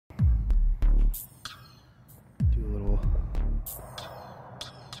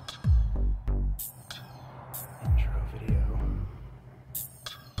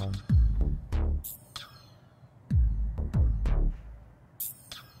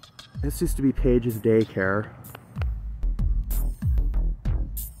This used to be Paige's daycare.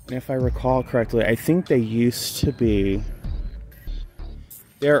 And if I recall correctly, I think they used to be...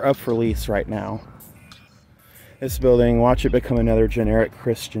 They're up for lease right now. This building, watch it become another generic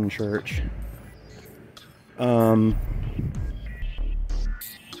Christian church.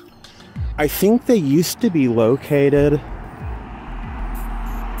 I think they used to be located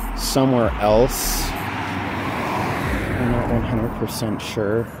somewhere else. I'm not 100%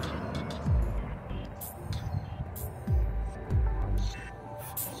 sure.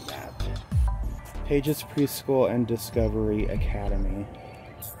 Paige's Preschool and Discovery Academy.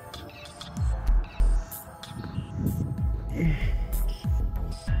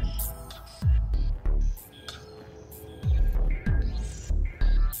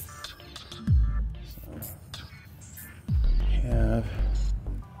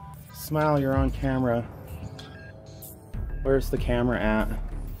 Smile, you're on camera. Where's the camera at? Is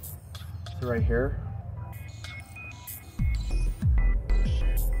it right here?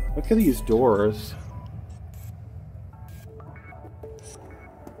 Look at these doors.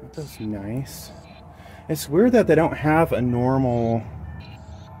 That's nice. It's weird that they don't have a normal,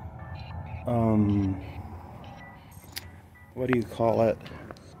 what do you call it?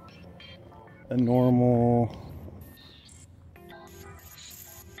 A normal,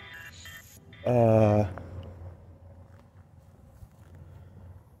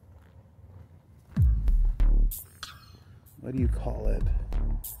 what do you call it?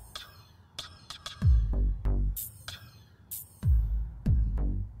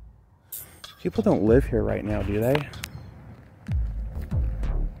 People don't live here right now, do they?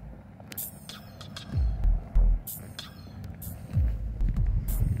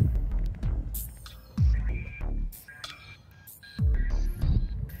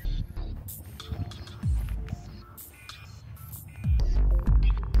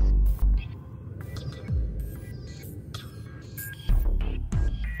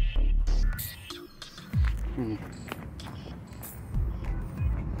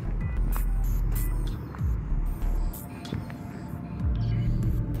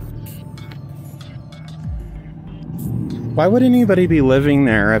 Why would anybody be living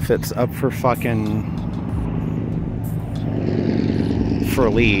there if it's up for fucking... for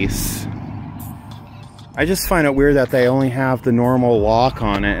lease? I just find it weird that they only have the normal lock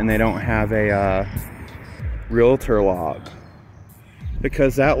on it and they don't have a realtor lock.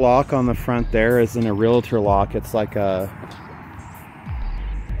 Because that lock on the front there isn't a realtor lock, it's like a...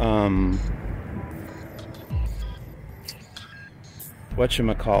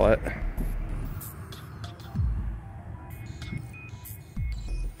 whatchamacallit?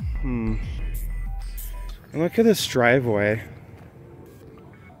 And look at this driveway.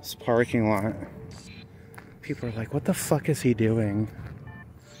 This parking lot. People are like, what the fuck is he doing?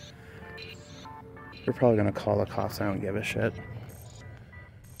 They're probably gonna call the cops, I don't give a shit.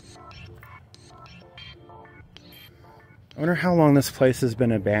 I wonder how long this place has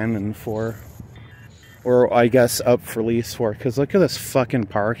been abandoned for. Or I guess up for lease for, because look at this fucking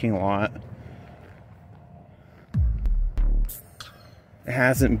parking lot. It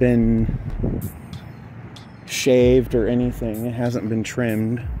hasn't been shaved or anything. It hasn't been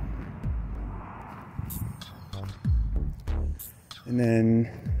trimmed. And then,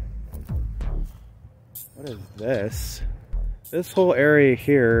 what is this? This whole area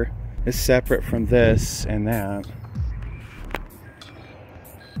here is separate from this and that.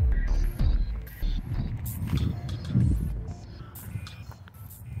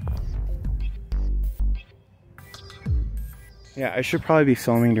 Yeah, I should probably be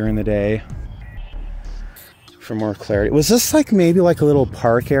filming during the day for more clarity. Was this like maybe like a little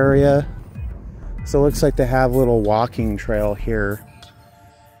park area? So it looks like they have a little walking trail here.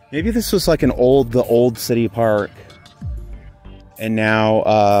 Maybe this was like the old city park. And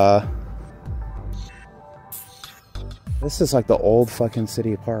now, this is like the old fucking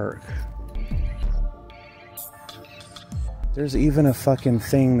city park. There's even a fucking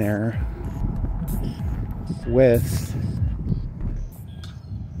thing there with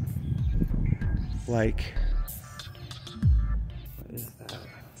like, what is that?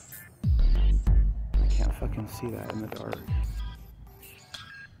 I can't fucking see that in the dark.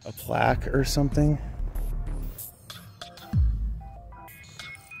 A plaque or something?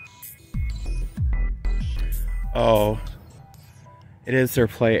 Oh, it is their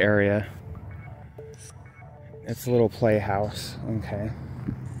play area. It's a little playhouse. Okay.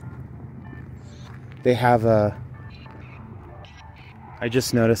 They have I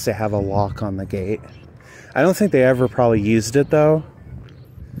just noticed they have a lock on the gate. I don't think they ever probably used it though.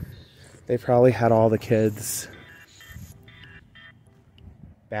 They probably had all the kids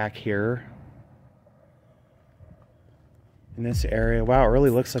back here. In this area. Wow, it really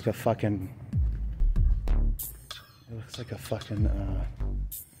looks like a fucking... It looks like a fucking,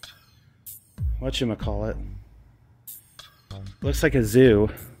 whatchamacallit. Looks like a zoo.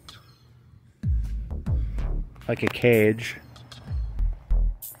 Like a cage.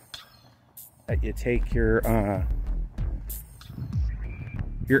 That you take your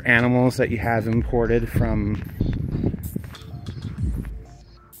animals that you have imported from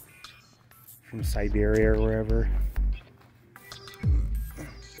Siberia or wherever.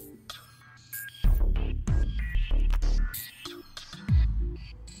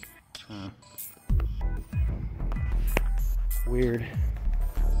 Weird.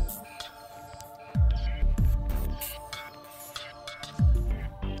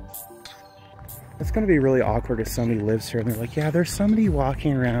 It's gonna be really awkward if somebody lives here and they're like, yeah, there's somebody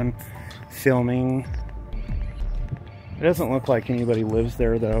walking around filming. It doesn't look like anybody lives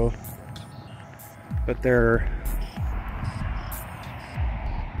there though. But they're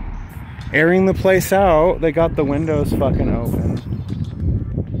airing the place out. They got the windows fucking open.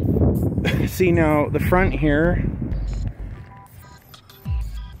 See now, the front here,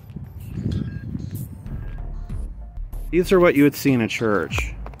 these are what you would see in a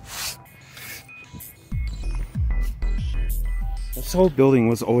church. This whole building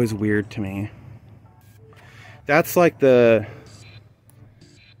was always weird to me. That's like this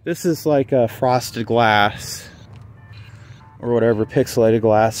is like a frosted glass. Or whatever, pixelated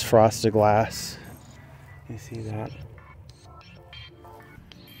glass, frosted glass. You see that?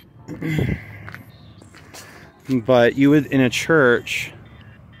 But you would, in a church...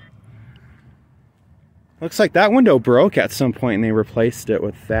 Looks like that window broke at some point and they replaced it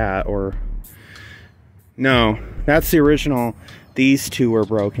with that, or... No, that's the original. These two were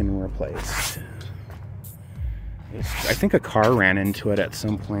broken and replaced. I think a car ran into it at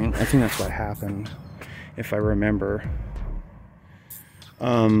some point. I think that's what happened, if I remember.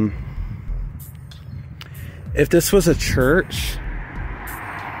 If this was a church,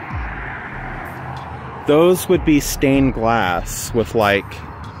 those would be stained glass with, like,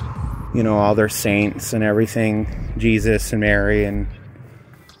 you know, all their saints and everything, Jesus and Mary and...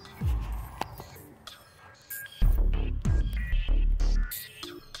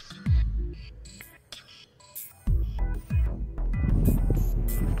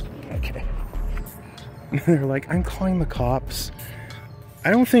 Okay. They're like, I'm calling the cops. I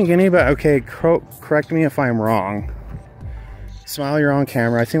don't think anybody... Okay, correct me if I'm wrong. Smile, you're on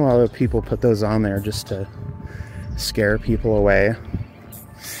camera. I think a lot of people put those on there just to scare people away.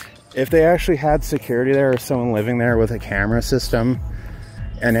 If they actually had security there or someone living there with a camera system,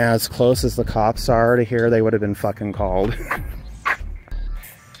 and as close as the cops are to here, they would have been fucking called.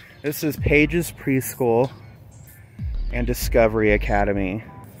 This is Page's Preschool and Discovery Academy.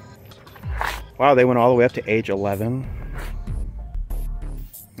 Wow, they went all the way up to age 11.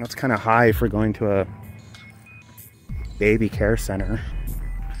 That's kind of high for going to a baby care center.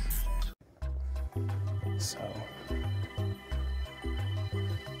 So...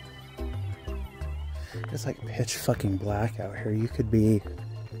 It's like pitch fucking black out here. You could be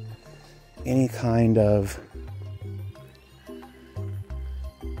any kind of...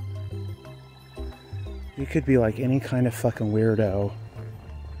 You could be like any kind of fucking weirdo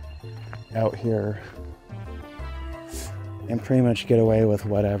out here and pretty much get away with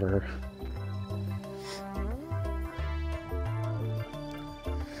whatever.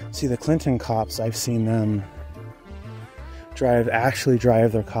 See, the Clinton cops, I've seen them actually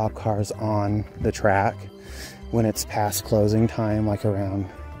drive their cop cars on the track when it's past closing time, like around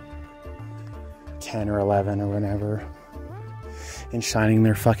 10 or 11 or whenever, and shining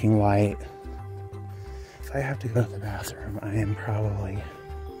their fucking light. If I have to go to the bathroom, I am probably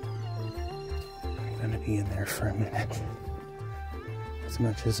gonna be in there for a minute. As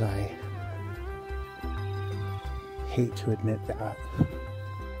much as I hate to admit that.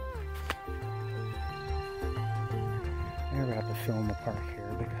 I never have to film the park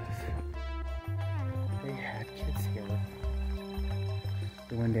here because they had kids here.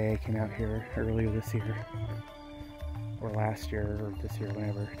 The one day I came out here earlier this year, or last year, or this year,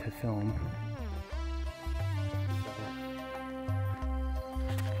 whenever, to film.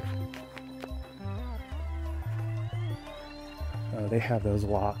 Oh, they have those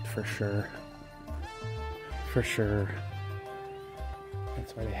locked for sure. For sure.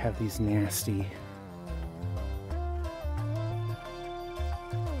 That's why they have these nasty...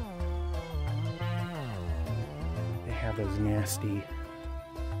 They have those nasty...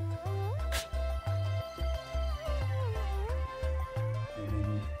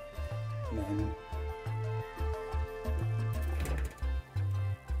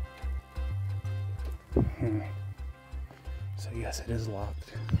 So yes, it is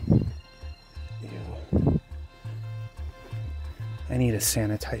locked. Ew. I need to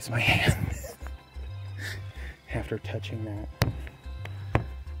sanitize my hand after touching that.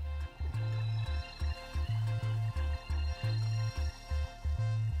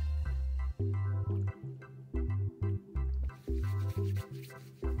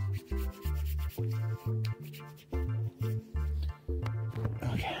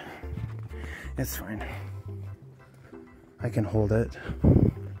 Okay, it's fine. I can hold it.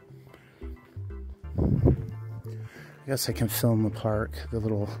 I guess I can film the park, the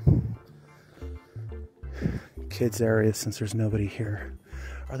little kids area, since there's nobody here.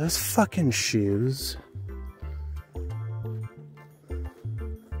 Are those fucking shoes?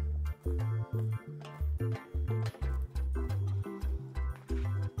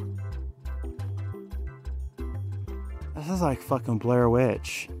 This is like fucking Blair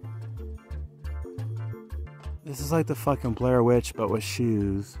Witch. This is like the fucking Blair Witch, but with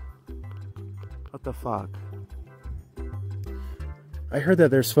shoes. What the fuck? I heard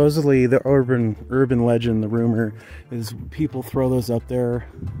that there's supposedly the urban legend, the rumor is people throw those up there.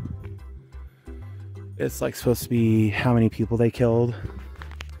 It's like supposed to be how many people they killed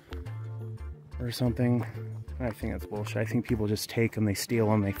or something. I think that's bullshit. I think people just take them, they steal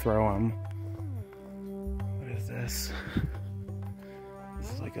them, they throw them. What is this?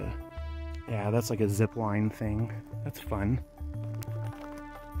 This is like a, yeah, that's like a zip line thing. That's fun.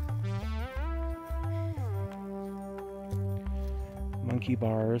 Monkey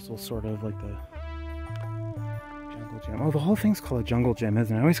bars, will sort of like the jungle gym. Oh, the whole thing's called a jungle gym,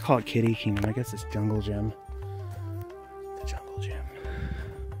 isn't it? I always call it Kitty Kingdom. I guess it's jungle gym. The jungle gym.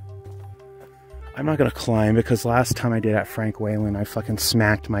 I'm not gonna climb because last time I did at Frank Whalen, I fucking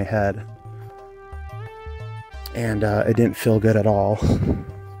smacked my head. And it didn't feel good at all.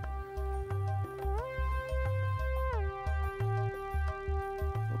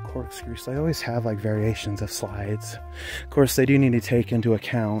 Corkscrew. So I always have like variations of slides. Of course, they do need to take into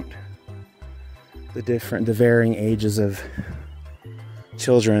account the varying ages of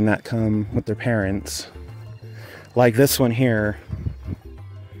children that come with their parents. Like this one here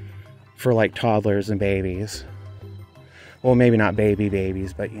for like toddlers and babies. Well, maybe not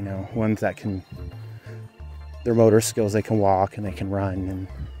babies, but you know, ones that can, their motor skills, they can walk and they can run and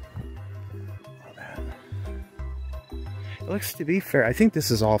all that. It looks, to be fair, I think this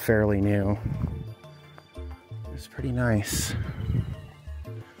is all fairly new. It's pretty nice.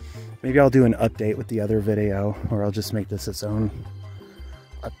 Maybe I'll do an update with the other video, or I'll just make this its own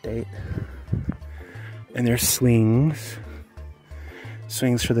update. And there's swings.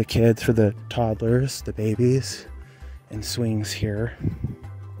 Swings for the kids, for the toddlers, the babies. And swings here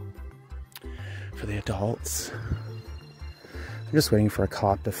for the adults. I'm just waiting for a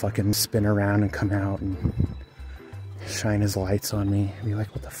cop to fucking spin around and come out and shine his lights on me and be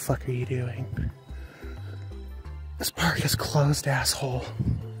like, what the fuck are you doing? This park is closed, asshole.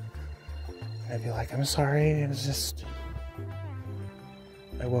 And I'd be like, I'm sorry, it was just,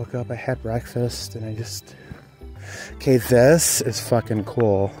 I woke up, I had breakfast, and I just, okay, this is fucking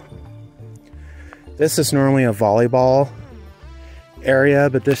cool. This is normally a volleyball area,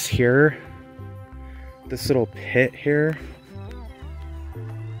 but this here, this little pit here,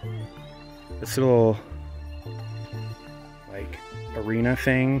 this little like arena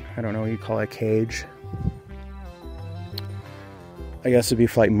thing, I don't know what you call it, cage. I guess it'd be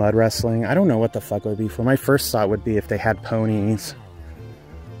for like mud wrestling. I don't know what the fuck it would be for. My first thought would be if they had ponies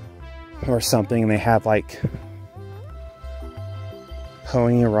or something and they had like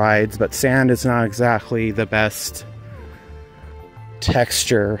pony rides, but sand is not exactly the best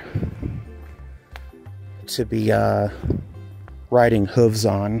texture to be riding hooves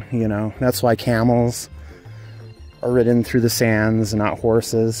on, you know. That's why camels are ridden through the sands and not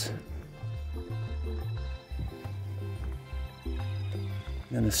horses.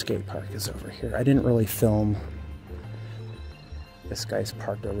 And the skate park is over here. I didn't really film. This guy's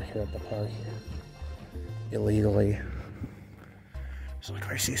parked over here at the park illegally. So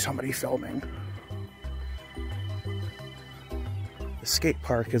like, I see somebody filming. The skate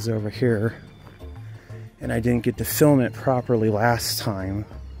park is over here. And I didn't get to film it properly last time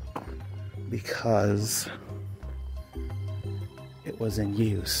because it was in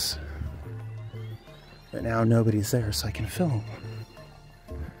use. But now nobody's there, so I can film.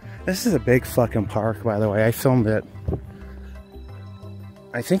 This is a big fucking park, by the way. I filmed it,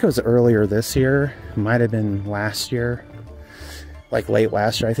 I think it was earlier this year. It might have been last year. Like late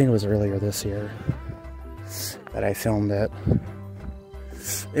last year. I think it was earlier this year that I filmed it.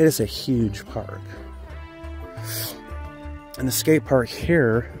 It is a huge park. And the skate park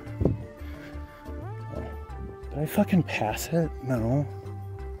here I fucking pass it? No.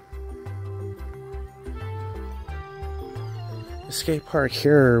 The skate park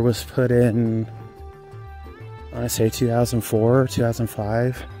here was put in, I want to say 2004,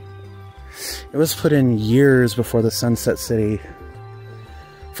 2005. It was put in years before the Sunset City,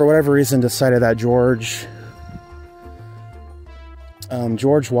 for whatever reason, decided that George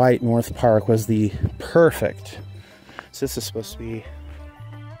White North Park was the perfect. So this is supposed to be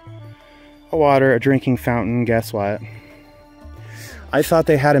a drinking fountain. Guess what? I thought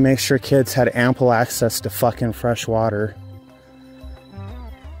they had to make sure kids had ample access to fucking fresh water.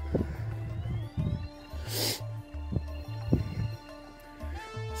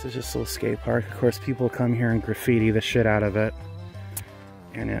 This is just a little skate park. Of course, people come here and graffiti the shit out of it.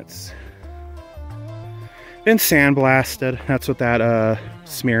 And it's been sandblasted. That's what that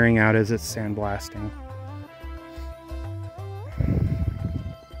smearing out is. It's sandblasting.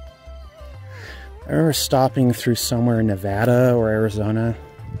 I remember stopping through somewhere in Nevada or Arizona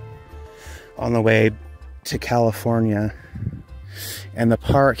on the way to California, and the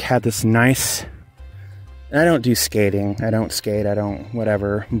park had this nice, and I don't do skating, I don't skate, I don't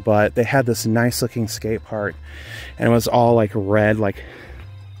whatever, but they had this nice looking skate park, and it was all like red, like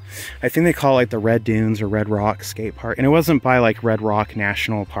I think they call it like the Red Dunes or Red Rock skate park, and it wasn't by like Red Rock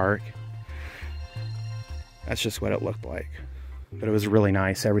National Park. That's just what it looked like, but it was really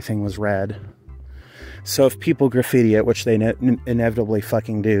nice. Everything was red. So if people graffiti it, which they inevitably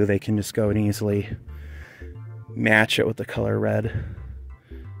fucking do, they can just go and easily match it with the color red.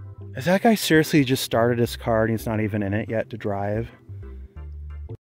 Is that guy seriously just started his car and he's not even in it yet to drive?